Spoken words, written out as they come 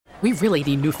We really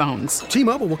need new phones.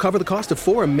 T-Mobile will cover the cost of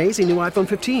 4 amazing new iPhone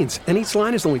 15s, and each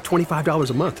line is only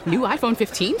 $25 a month. New iPhone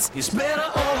 15s? It's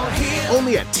better over here.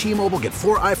 Only at T-Mobile, get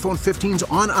 4 iPhone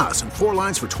 15s on us and 4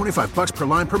 lines for $25 per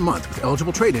line per month with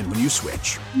eligible trade-in when you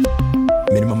switch.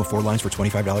 Minimum of 4 lines for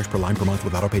 $25 per line per month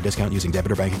with autopay discount using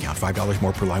debit or bank account. $5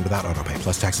 more per line without autopay,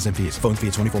 plus taxes and fees. Phone fee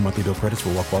at 24 monthly bill credits for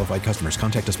well-qualified customers.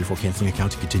 Contact us before canceling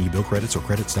account to continue bill credits or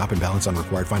credit stop and balance on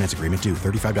required finance agreement due.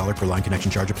 $35 per line connection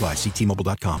charge applies. See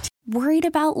T-Mobile.com. Worried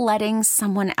about letting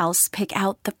someone else pick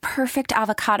out the perfect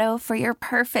avocado for your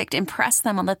perfect impress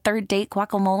them on the third date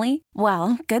guacamole?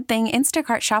 Well, good thing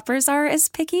Instacart shoppers are as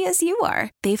picky as you are.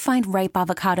 They find ripe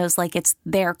avocados like it's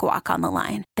their guac on the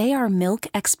line. They are milk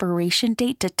expiration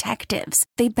date detectives.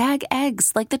 They bag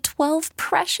eggs like the 12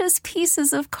 precious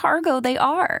pieces of cargo they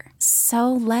are.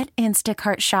 So let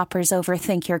Instacart shoppers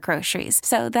overthink your groceries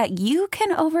so that you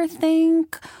can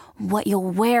overthink what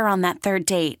you'll wear on that third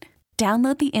date.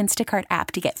 Download the Instacart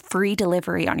app to get free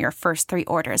delivery on your first 3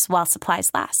 orders while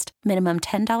supplies last. Minimum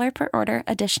 $10 per order.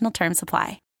 Additional terms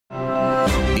apply.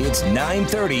 It's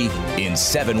 9:30 in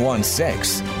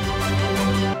 716.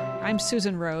 I'm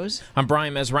Susan Rose. I'm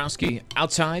Brian Mazrowski.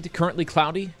 Outside, currently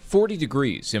cloudy, 40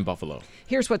 degrees in Buffalo.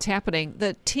 Here's what's happening.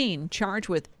 The teen charged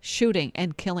with shooting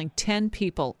and killing 10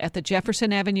 people at the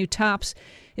Jefferson Avenue Tops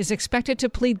is expected to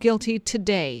plead guilty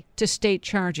today to state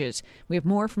charges. We have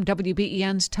more from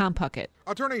WBEN's Tom Puckett.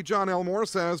 Attorney John Elmore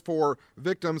says for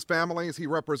victims' families he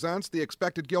represents, the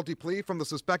expected guilty plea from the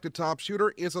suspected top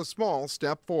shooter is a small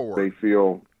step forward. They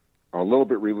feel a little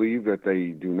bit relieved that they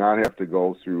do not have to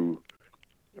go through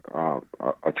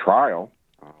a trial.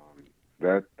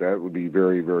 That would be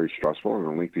very, very stressful and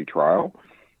a lengthy trial.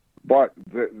 But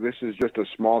this is just a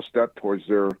small step towards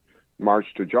their march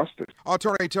to justice.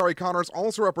 Attorney Terry Connors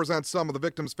also represents some of the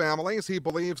victims' families. He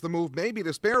believes the move may be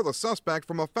to spare the suspect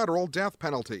from a federal death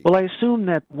penalty. Well, I assume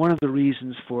that one of the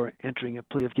reasons for entering a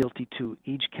plea of guilty to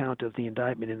each count of the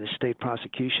indictment in the state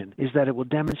prosecution is that it will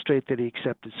demonstrate that he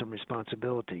accepted some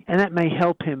responsibility. And that may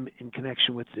help him in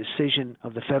connection with the decision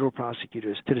of the federal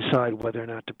prosecutors to decide whether or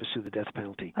not to pursue the death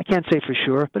penalty. I can't say for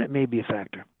sure, but it may be a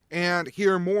factor. And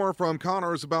hear more from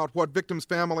Connors about what victims'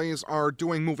 families are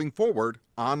doing moving forward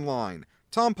online.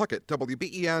 Tom Puckett,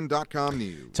 WBEN.com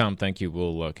News. Tom, thank you.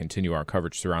 We'll continue our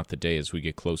coverage throughout the day as we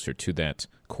get closer to that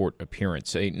court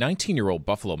appearance. A 19-year-old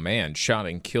Buffalo man shot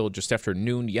and killed just after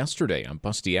noon yesterday on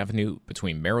Busty Avenue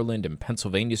between Maryland and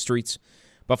Pennsylvania streets.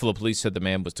 Buffalo police said the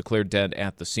man was declared dead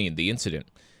at the scene. The incident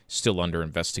still under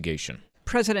investigation.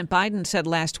 President Biden said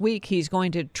last week he's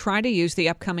going to try to use the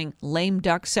upcoming lame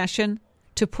duck session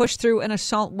to push through an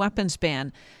assault weapons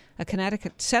ban. A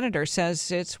Connecticut senator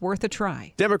says it's worth a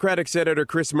try. Democratic Senator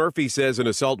Chris Murphy says an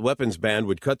assault weapons ban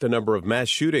would cut the number of mass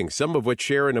shootings, some of which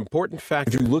share an important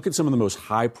factor. If you look at some of the most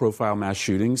high-profile mass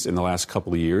shootings in the last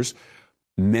couple of years,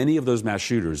 many of those mass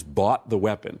shooters bought the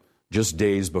weapon just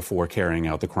days before carrying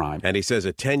out the crime. And he says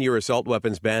a 10-year assault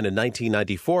weapons ban in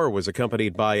 1994 was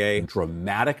accompanied by a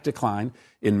dramatic decline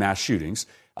in mass shootings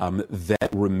that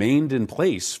remained in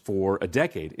place for a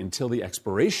decade until the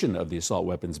expiration of the assault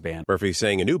weapons ban. Murphy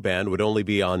saying a new ban would only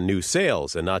be on new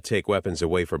sales and not take weapons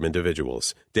away from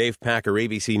individuals. Dave Packer,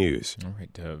 ABC News. All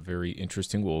right, very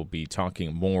interesting. We'll be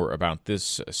talking more about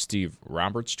this. Steve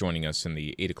Roberts joining us in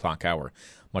the 8 o'clock hour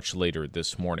much later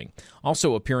this morning.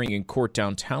 Also appearing in court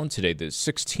downtown today, the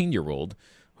 16-year-old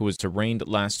who was arraigned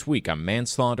last week on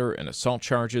manslaughter and assault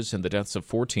charges and the deaths of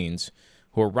 4 teens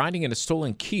who were riding in a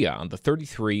stolen Kia on the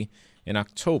 33 in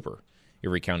October.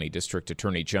 Erie County District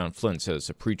Attorney John Flynn says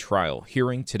a pretrial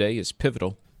hearing today is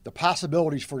pivotal. The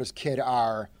possibilities for this kid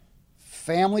are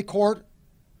family court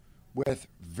with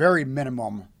very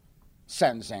minimum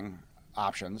sentencing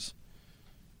options,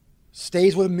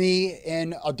 stays with me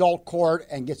in adult court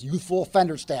and gets youthful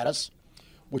offender status,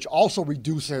 which also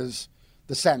reduces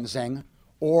the sentencing,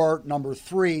 or number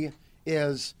 3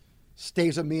 is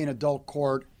stays with me in adult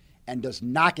court and does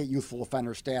not get youthful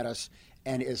offender status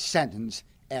and is sentenced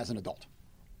as an adult.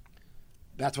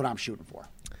 That's what I'm shooting for.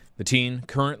 The teen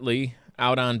currently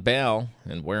out on bail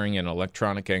and wearing an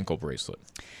electronic ankle bracelet.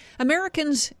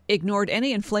 Americans ignored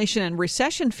any inflation and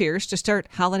recession fears to start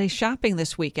holiday shopping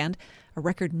this weekend. A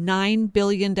record $9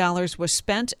 billion was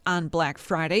spent on Black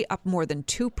Friday, up more than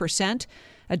 2%.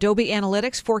 Adobe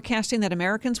Analytics forecasting that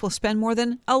Americans will spend more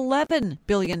than $11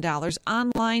 billion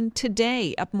online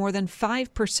today, up more than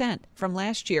 5% from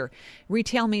last year.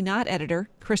 Retail Me Not editor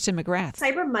Kristen McGrath.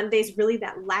 Cyber Monday is really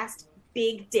that last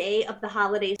big day of the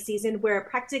holiday season where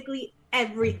practically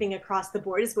everything across the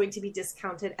board is going to be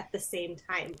discounted at the same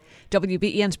time.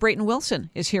 WBEN's Brayton Wilson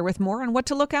is here with more on what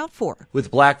to look out for.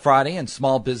 With Black Friday and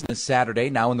Small Business Saturday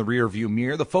now in the rearview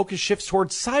mirror, the focus shifts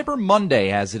towards Cyber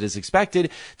Monday, as it is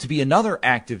expected to be another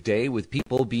active day with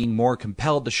people being more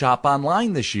compelled to shop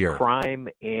online this year. Crime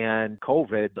and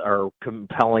COVID are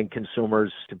compelling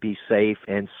consumers to be safe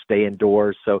and stay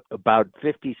indoors. So about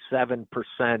 57%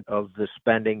 of the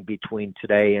spending between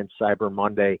today and Cyber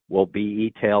Monday will be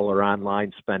e-tail or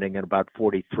online spending, and about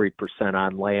 43%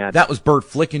 on land. That was Bert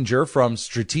Flickinger from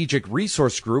Strategic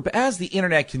Resource Group. As the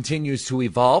internet continues to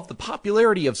evolve, the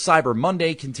popularity of Cyber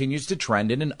Monday continues to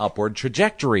trend in an upward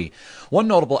trajectory. One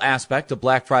notable aspect of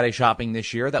Black Friday shopping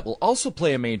this year that will also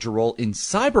play a major role in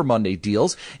Cyber Monday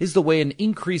deals is the way an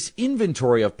increased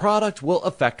inventory of product will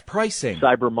affect pricing.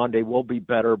 Cyber Monday will be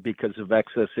better because of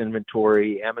excess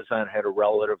inventory. Amazon had a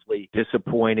relatively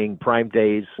disappointing Prime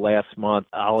Days last month.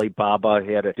 Alibaba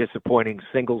had a disappointing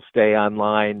Singles Day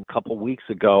online a couple weeks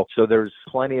ago. So there's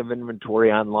plenty of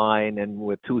inventory online, and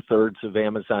with 2/3 of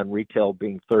Amazon retail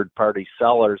being third-party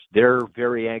sellers, they're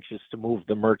very anxious to move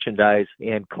the merchandise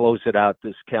and close it out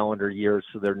this calendar year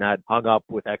so they're not hung up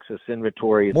with excess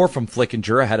inventory. More from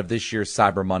Flickinger ahead of this year's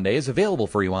Cyber Monday is available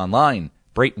for you online.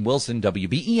 Brayton Wilson,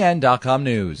 WBEN.com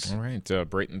News. All right,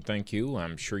 Brayton, thank you.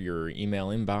 I'm sure your email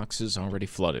inbox is already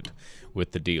flooded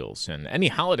with the deals. And any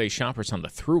holiday shoppers on the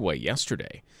Thruway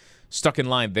yesterday stuck in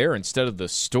line there instead of the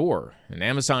store. An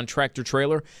Amazon tractor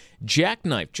trailer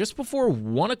jackknifed just before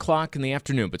 1 o'clock in the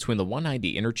afternoon between the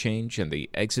 190 interchange and the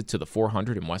exit to the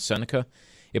 400 in West Seneca.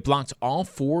 It blocked all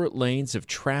 4 lanes of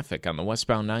traffic on the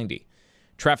westbound 90.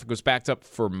 Traffic was backed up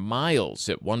for miles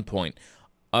at one point.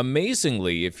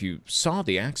 Amazingly, if you saw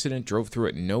the accident, drove through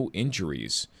it, no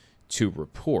injuries to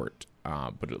report.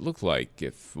 But it looked like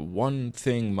if one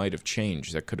thing might have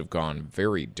changed, that could have gone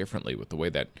very differently with the way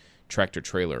that tractor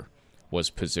trailer was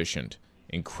positioned.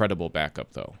 Incredible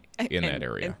backup, though, in that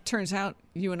area. It turns out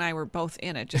you and I were both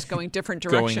in it, just going different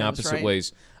directions, going opposite right?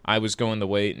 ways. I was going the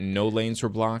way no lanes were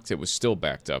blocked. It was still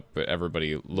backed up, but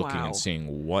everybody looking Wow. and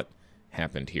seeing what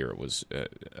happened here. It was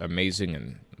amazing,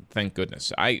 and thank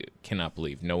goodness. I cannot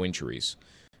believe no injuries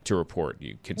to report.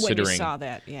 Considering when you saw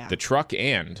that, yeah. the truck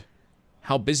and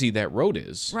how busy that road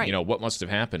is. Right. You know, what must have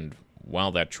happened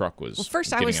while that truck was Well,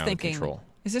 first getting I was out thinking, of control.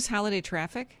 is this holiday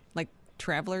traffic? Like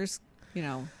travelers, getting...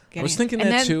 I was thinking and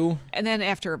that then, too. And then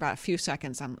after about a few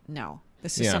seconds,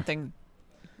 this is Yeah. something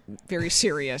very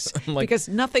serious Like- because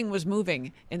nothing was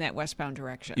moving in that westbound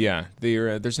direction. Yeah,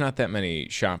 there's not that many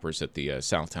shoppers at the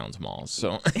Southtowns malls,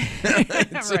 so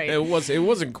Right. it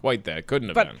wasn't quite that. Couldn't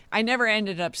have But been. I never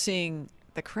ended up seeing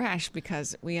the crash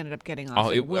because we ended up getting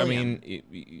off at William.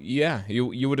 Yeah,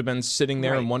 you would have been sitting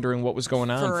there and wondering what was going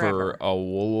on Forever. for a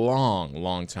long,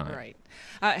 long time. Right.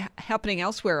 Happening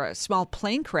elsewhere, a small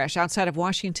plane crash outside of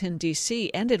Washington,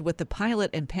 D.C. ended with the pilot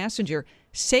and passenger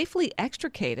safely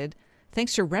extricated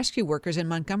thanks to rescue workers in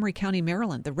Montgomery County,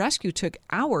 Maryland. The rescue took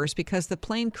hours because the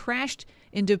plane crashed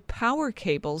into power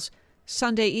cables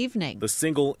Sunday evening. The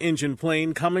single-engine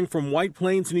plane coming from White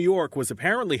Plains, New York, was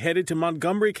apparently headed to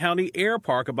Montgomery County Air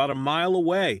Park about a mile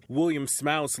away. William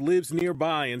Smouse lives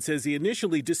nearby and says he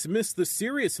initially dismissed the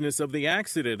seriousness of the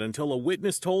accident until a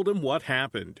witness told him what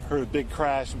happened. Heard a big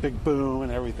crash, big boom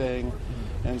and everything,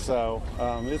 and so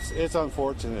it's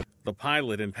unfortunate. The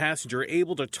pilot and passenger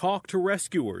able to talk to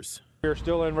rescuers. We're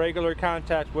still in regular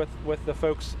contact with the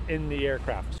folks in the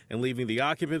aircraft. And leaving the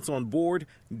occupants on board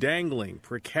dangling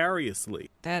precariously.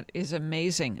 That is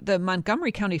amazing. The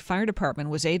Montgomery County Fire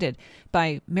Department was aided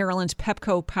by Maryland's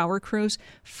Pepco power crews.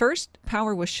 First,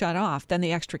 power was shut off. Then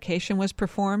the extrication was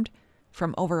performed.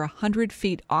 From over 100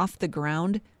 feet off the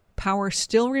ground, power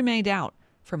still remained out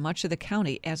for much of the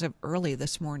county as of early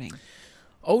this morning.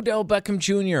 Odell Beckham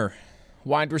Jr.,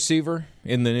 wide receiver,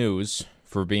 in the news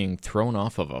for being thrown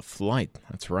off of a flight.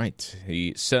 That's right.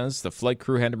 He says the flight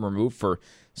crew had him removed for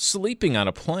sleeping on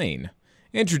a plane.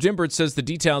 Andrew Dimbert says the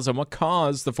details on what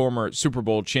caused the former Super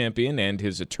Bowl champion and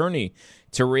his attorney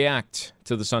to react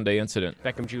to the Sunday incident.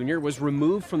 Beckham Jr. was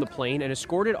removed from the plane and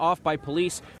escorted off by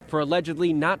police for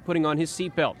allegedly not putting on his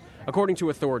seatbelt. According to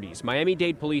authorities,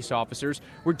 Miami-Dade police officers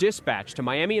were dispatched to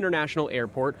Miami International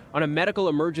Airport on a medical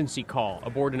emergency call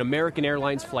aboard an American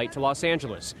Airlines flight to Los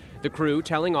Angeles. The crew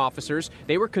telling officers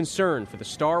they were concerned for the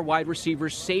star wide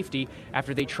receiver's safety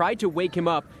after they tried to wake him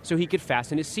up so he could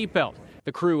fasten his seatbelt.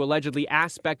 The crew allegedly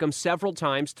asked Beckham several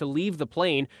times to leave the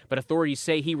plane, but authorities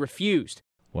say he refused.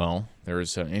 Well,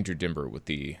 there's Andrew Dimbert with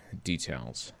the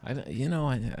details.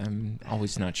 I'm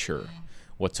always not sure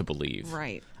what to believe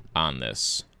on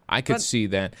this. I could see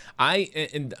that.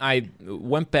 I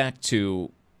went back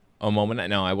to a moment.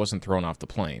 Now, I wasn't thrown off the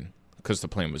plane, because the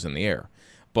plane was in the air.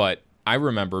 But I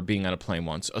remember being on a plane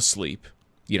once, asleep,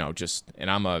 and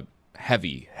I'm a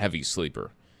heavy, heavy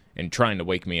sleeper, and trying to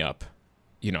wake me up,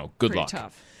 good Pretty luck.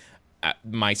 Tough.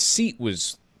 My seat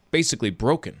was basically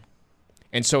broken.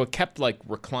 And so it kept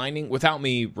reclining without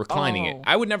me reclining it.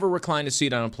 I would never recline a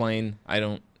seat on a plane.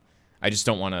 I just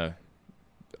don't want to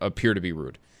appear to be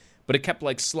rude. But it kept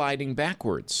sliding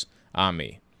backwards on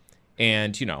me.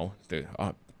 And,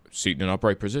 the seat in an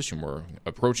upright position, we're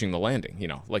approaching the landing,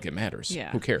 like it matters.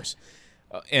 Yeah. Who cares?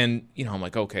 And, I'm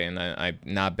like, okay. And then I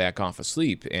nod back off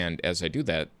asleep. And as I do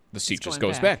that, the seat just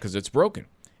goes back because it's broken.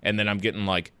 And then I'm getting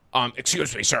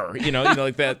excuse me, sir,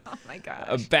 like that. Oh my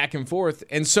gosh. Back and forth.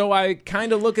 And so I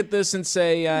kind of look at this and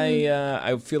say,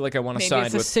 I feel like I want to side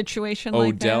it's a with situation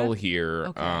Odell like that? here,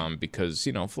 Okay. because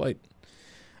flight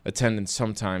attendants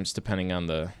sometimes, depending on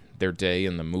their day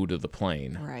and the mood of the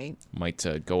plane, right, might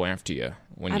go after you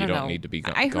when I you don't know. need to be.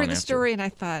 I heard the after. story and I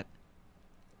thought,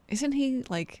 isn't he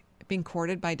being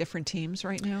courted by different teams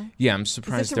right now? Yeah, I'm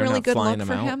surprised Is this a they're really not good flying look him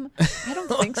for out. him? I don't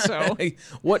think so.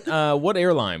 What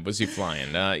airline was he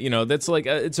flying? That's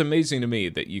it's amazing to me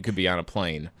that you could be on a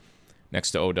plane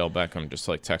next to Odell Beckham, just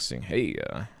texting, "Hey,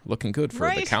 looking good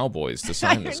for the Cowboys to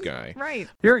sign this guy." Right.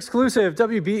 Your exclusive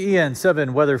WBEN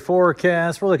 7 weather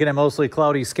forecast. We're looking at mostly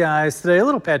cloudy skies today, a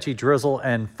little patchy drizzle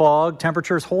and fog.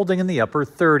 Temperatures holding in the upper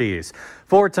 30s.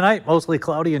 For tonight, mostly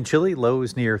cloudy and chilly,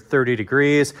 lows near 30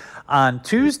 degrees. On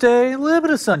Tuesday, a little bit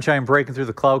of sunshine breaking through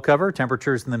the cloud cover,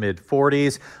 temperatures in the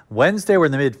mid-40s. Wednesday, we're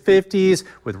in the mid-50s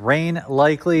with rain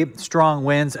likely, strong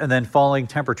winds, and then falling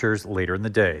temperatures later in the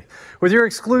day. With your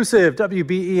exclusive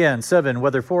WBEN 7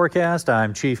 weather forecast,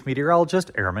 I'm Chief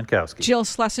Meteorologist Aaron Minkowski. Jill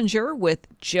Schlesinger with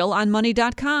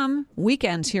JillOnMoney.com.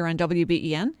 Weekends here on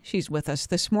WBEN. She's with us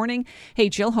this morning. Hey,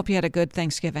 Jill, hope you had a good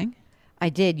Thanksgiving. I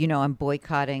did. I'm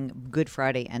boycotting Good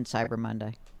Friday and Cyber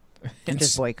Monday. I'm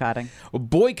just boycotting.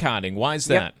 Boycotting? Why is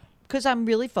that? Because I'm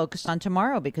really focused on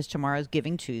tomorrow, because tomorrow's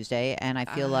Giving Tuesday, and I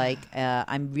feel like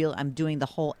I'm doing the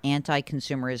whole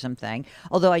anti-consumerism thing.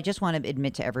 Although I just want to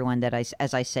admit to everyone that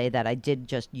as I say that, I did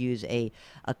just use a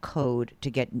code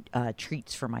to get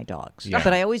treats for my dogs. Yeah.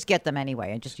 But I always get them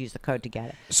anyway. I just use the code to get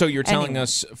it. So you're telling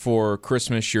us for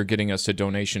Christmas you're getting us a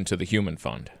donation to the Human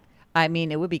Fund. I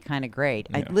mean, it would be kind of great.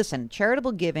 Yeah. Listen,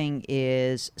 charitable giving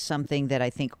is something that I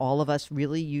think all of us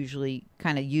really usually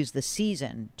kind of use the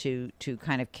season to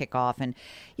kind of kick off. And,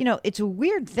 it's a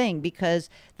weird thing because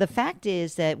the fact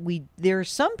is that there are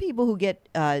some people who get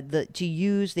to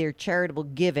use their charitable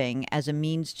giving as a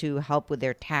means to help with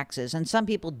their taxes, and some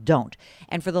people don't.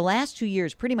 And for the last 2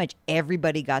 years, pretty much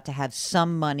everybody got to have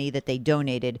some money that they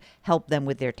donated help them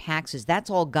with their taxes. That's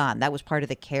all gone. That was part of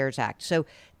the CARES Act. So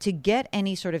to get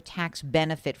any sort of tax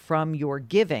benefit from your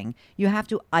giving, you have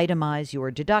to itemize your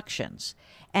deductions.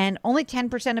 And only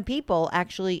 10% of people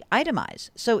actually itemize.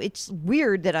 So it's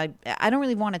weird that I don't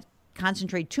really want to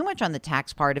concentrate too much on the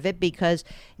tax part of it because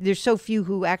there's so few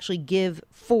who actually give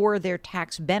for their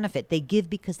tax benefit. They give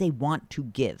because they want to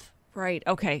give. Right.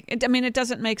 Okay. It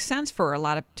doesn't make sense for a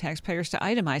lot of taxpayers to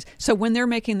itemize. So when they're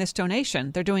making this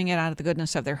donation, they're doing it out of the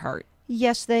goodness of their heart.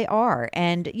 Yes, they are.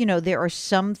 And, there are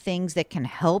some things that can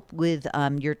help with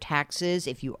your taxes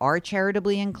if you are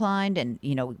charitably inclined. And,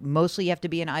 mostly you have to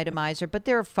be an itemizer. But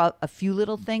there are a few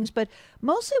little things. But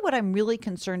mostly what I'm really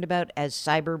concerned about as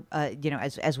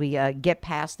as we get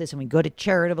past this and we go to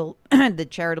the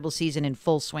charitable season in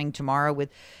full swing tomorrow with,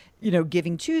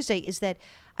 Giving Tuesday, is that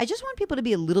I just want people to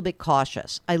be a little bit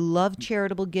cautious. I love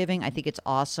charitable giving. I think it's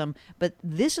awesome. But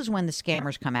this is when the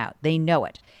scammers come out. They know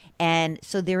it. And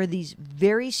so there are these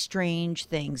very strange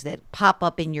things that pop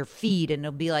up in your feed, and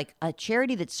it'll be like a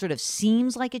charity that sort of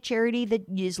seems like a charity that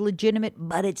is legitimate,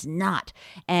 but it's not.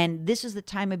 And this is the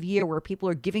time of year where people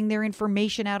are giving their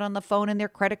information out on the phone and their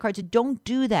credit cards. Don't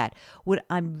do that. What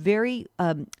I'm very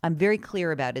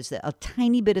clear about is that a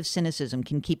tiny bit of cynicism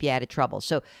can keep you out of trouble.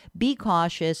 So be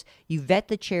cautious. You vet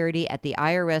the charity at the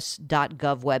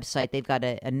irs.gov website. They've got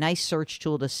a nice search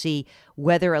tool to see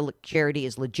whether a charity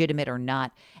is legitimate or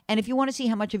not. And if you want to see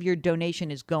how much of your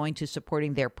donation is going to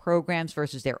supporting their programs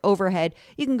versus their overhead,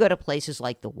 you can go to places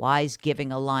like the Wise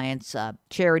Giving Alliance,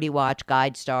 Charity Watch,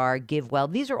 GuideStar,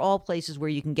 GiveWell. These are all places where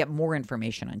you can get more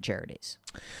information on charities.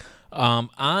 On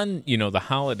the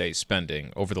holiday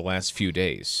spending over the last few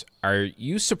days, are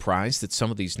you surprised that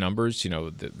some of these numbers,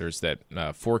 there's that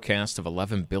forecast of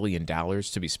 $11 billion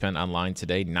to be spent online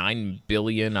today, $9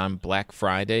 billion on Black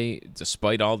Friday,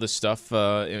 despite all this stuff,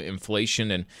 inflation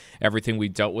and everything we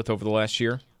dealt with over the last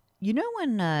year?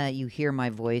 When you hear my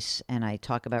voice and I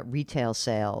talk about retail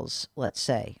sales, let's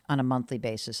say, on a monthly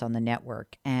basis on the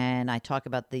network, and I talk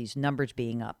about these numbers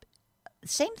being up,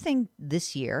 Same thing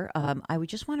this year. I would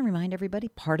just want to remind everybody,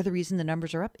 part of the reason the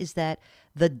numbers are up is that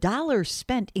the dollar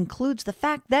spent includes the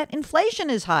fact that inflation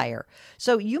is higher.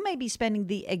 So you may be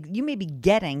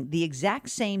getting the exact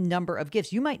same number of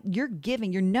gifts.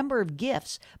 Your number of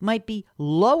gifts might be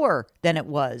lower than it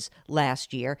was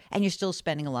last year, and you're still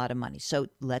spending a lot of money. So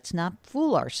let's not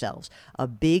fool ourselves. A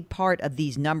big part of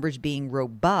these numbers being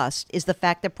robust is the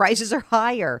fact that prices are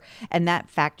higher, and that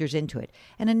factors into it.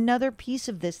 And another piece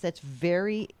of this that's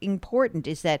very important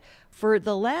is that for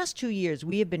the last 2 years,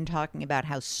 we have been talking about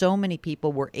how so many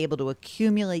people were able to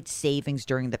accumulate savings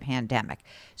during the pandemic.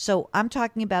 So I'm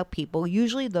talking about people,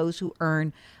 usually those who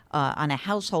earn on a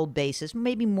household basis,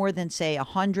 maybe more than, say,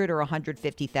 $100,000 or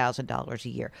 $150,000 a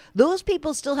year. Those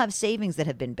people still have savings that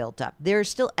have been built up. There's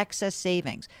still excess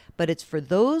savings. But it's for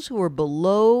those who are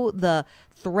below the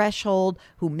threshold,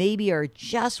 who maybe are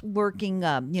just working,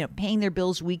 paying their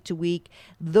bills week to week.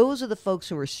 Those are the folks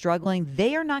who are struggling.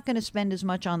 They are not going to spend as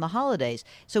much on the holidays.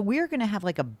 So we're going to have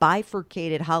like a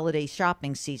bifurcated holiday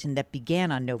shopping season that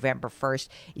began on November 1st.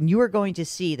 And you are going to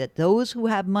see that those who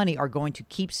have money are going to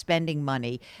keep spending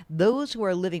money. Those who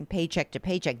are living paycheck to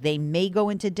paycheck, they may go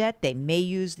into debt. They may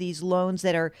use these loans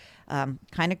that are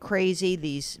kind of crazy,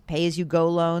 these pay-as-you-go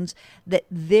loans, that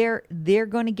they're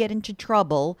going to get into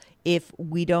trouble if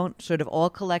we don't sort of all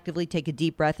collectively take a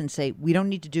deep breath and say, we don't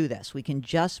need to do this. We can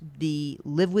just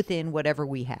live within whatever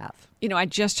we have. I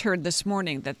just heard this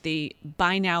morning that the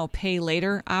buy now, pay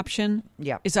later option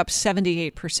is up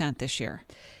 78% this year.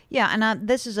 Yeah, and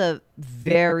this is a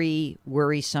very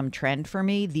worrisome trend for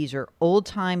me. These are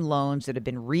old-time loans that have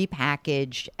been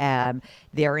repackaged.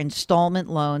 They're installment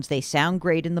loans. They sound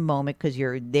great in the moment because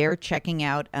you're there checking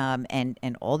out,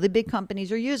 and all the big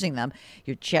companies are using them.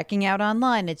 You're checking out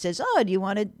online. It says, "Oh, do you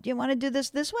want to do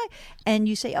this way?" And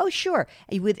you say, "Oh, sure,"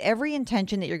 with every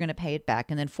intention that you're going to pay it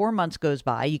back. And then 4 months goes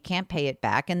by, you can't pay it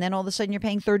back, and then all of a sudden you're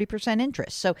paying 30%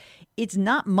 interest. So it's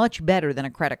not much better than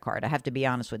a credit card. I have to be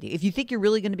honest with you. If you think you're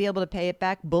really going to be able to pay it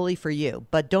back, bully for you.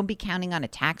 But don't be counting on a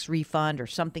tax refund or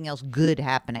something else good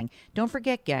happening. Don't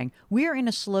forget, gang, we are in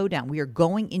a slowdown. We are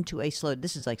going into a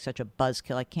This is like such a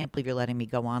buzzkill. I can't believe you're letting me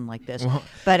go on like this.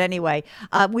 But anyway,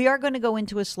 we are going to go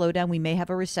into a slowdown. We may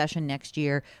have a recession next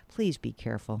year. Please be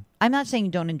careful. I'm not saying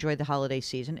don't enjoy the holiday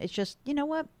season. It's just, you know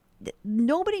what?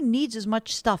 Nobody needs as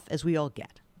much stuff as we all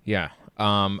get. Yeah.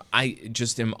 I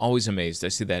just am always amazed. I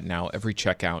see that now every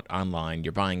checkout online.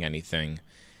 You're buying anything.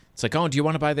 It's like, oh, do you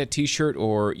want to buy that T-shirt?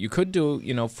 Or you could do,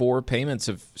 4 payments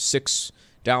of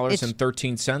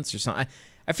 $6.13 or something.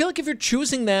 I feel like if you're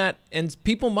choosing that, and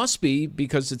people must be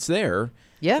because it's there,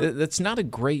 that's not a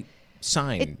great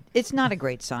sign. It's not a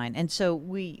great sign. And so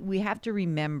we have to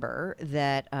remember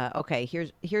that,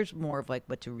 here's more of like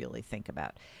what to really think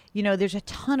about. There's a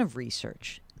ton of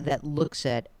research that looks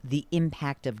at the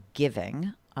impact of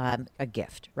giving a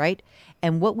gift, right?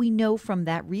 And what we know from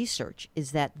that research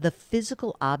is that the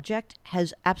physical object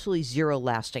has absolutely zero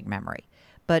lasting memory.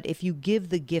 But if you give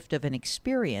the gift of an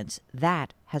experience,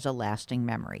 that has a lasting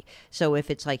memory. So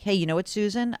if it's like, hey, you know what,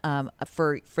 Susan,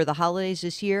 for the holidays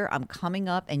this year, I'm coming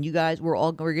up, and you guys, you're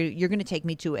going to take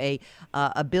me to a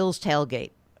Bills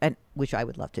tailgate. Which I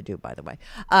would love to do, by the way.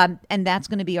 And that's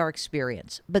going to be our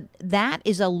experience. But that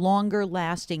is a longer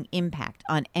lasting impact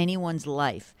on anyone's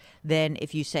life than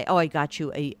if you say, oh, I got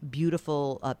you a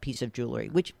beautiful piece of jewelry,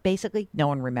 which basically no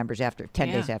one remembers after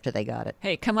 10 days after they got it.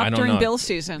 Hey, come up during Bills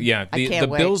season. Yeah, the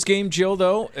Bills game, Jill,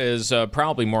 though, is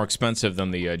probably more expensive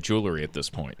than the jewelry at this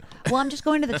point. Well, I'm just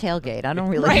going to the tailgate. I don't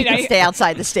really need to stay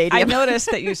outside the stadium. I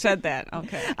noticed that you said that.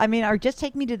 Okay. I mean, or just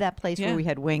take me to that place where we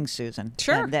had wings, Susan.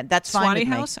 Sure. That's fine Swanee with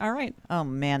me. House? All right. Oh,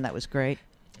 man, that was great.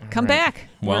 Come back.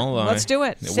 Well, let's do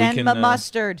it. Send the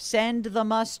mustard. Send the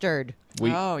mustard. We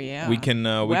can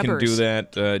do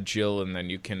that, Jill, and then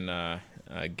you can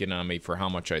get on me for how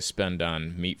much I spend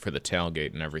on meat for the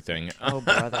tailgate and everything. Oh,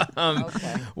 brother.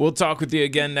 Okay. We'll talk with you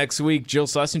again next week. Jill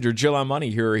Schlesinger, Jill on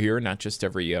Money, here, not just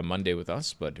every Monday with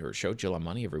us, but her show, Jill on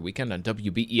Money, every weekend on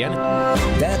WBEN.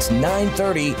 That's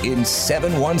 9:30 in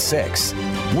 716.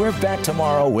 We're back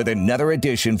tomorrow with another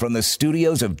edition from the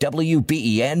studios of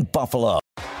WBEN Buffalo.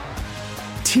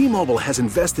 T-Mobile has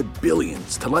invested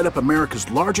billions to light up America's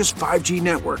largest 5G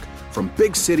network, from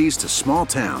big cities to small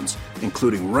towns,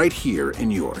 including right here in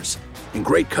yours. And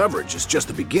great coverage is just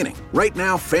the beginning. Right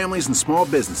now, families and small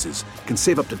businesses can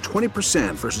save up to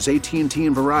 20% versus AT&T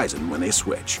and Verizon when they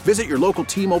switch. Visit your local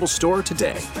T-Mobile store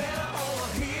today.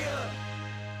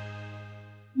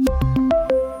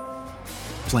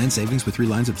 Plan savings with 3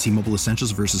 lines of T-Mobile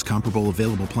Essentials versus comparable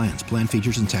available plans. Plan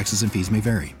features and taxes and fees may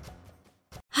vary.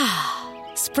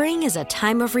 Spring is a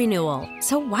time of renewal,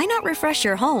 so why not refresh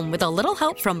your home with a little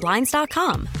help from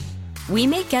Blinds.com? We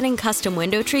make getting custom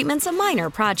window treatments a minor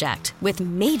project with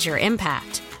major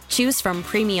impact. Choose from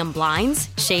premium blinds,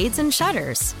 shades, and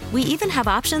shutters. We even have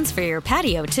options for your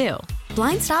patio, too.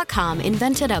 Blinds.com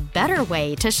invented a better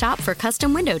way to shop for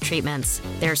custom window treatments.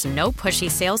 There's no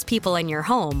pushy salespeople in your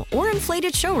home or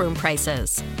inflated showroom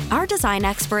prices. Our design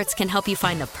experts can help you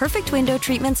find the perfect window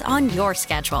treatments on your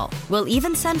schedule. We'll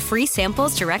even send free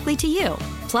samples directly to you.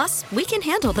 Plus, we can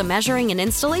handle the measuring and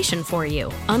installation for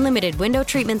you. Unlimited window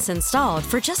treatments installed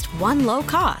for just one low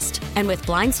cost. And with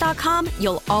Blinds.com,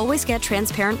 you'll always get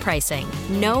transparent pricing.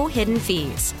 No hidden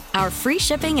fees. Our free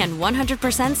shipping and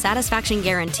 100% satisfaction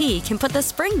guarantee can put the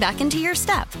spring back into your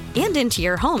step and into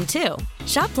your home, too.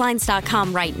 Shop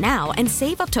Blinds.com right now and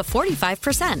save up to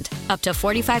 45%. Up to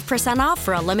 45% off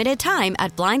for a limited time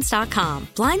at Blinds.com.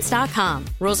 Blinds.com.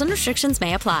 Rules and restrictions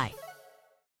may apply.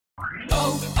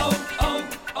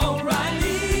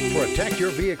 Protect your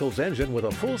vehicle's engine with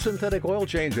a full synthetic oil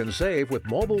change and save with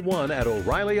Mobile One at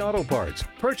O'Reilly Auto Parts.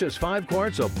 Purchase 5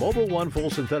 quarts of Mobile One full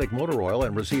synthetic motor oil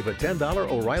and receive a $10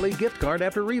 O'Reilly gift card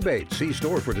after rebate. See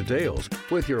store for details.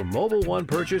 With your Mobile One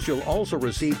purchase, you'll also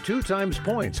receive 2 times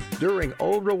points during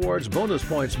O Rewards Bonus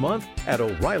Points Month at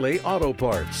O'Reilly Auto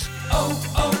Parts.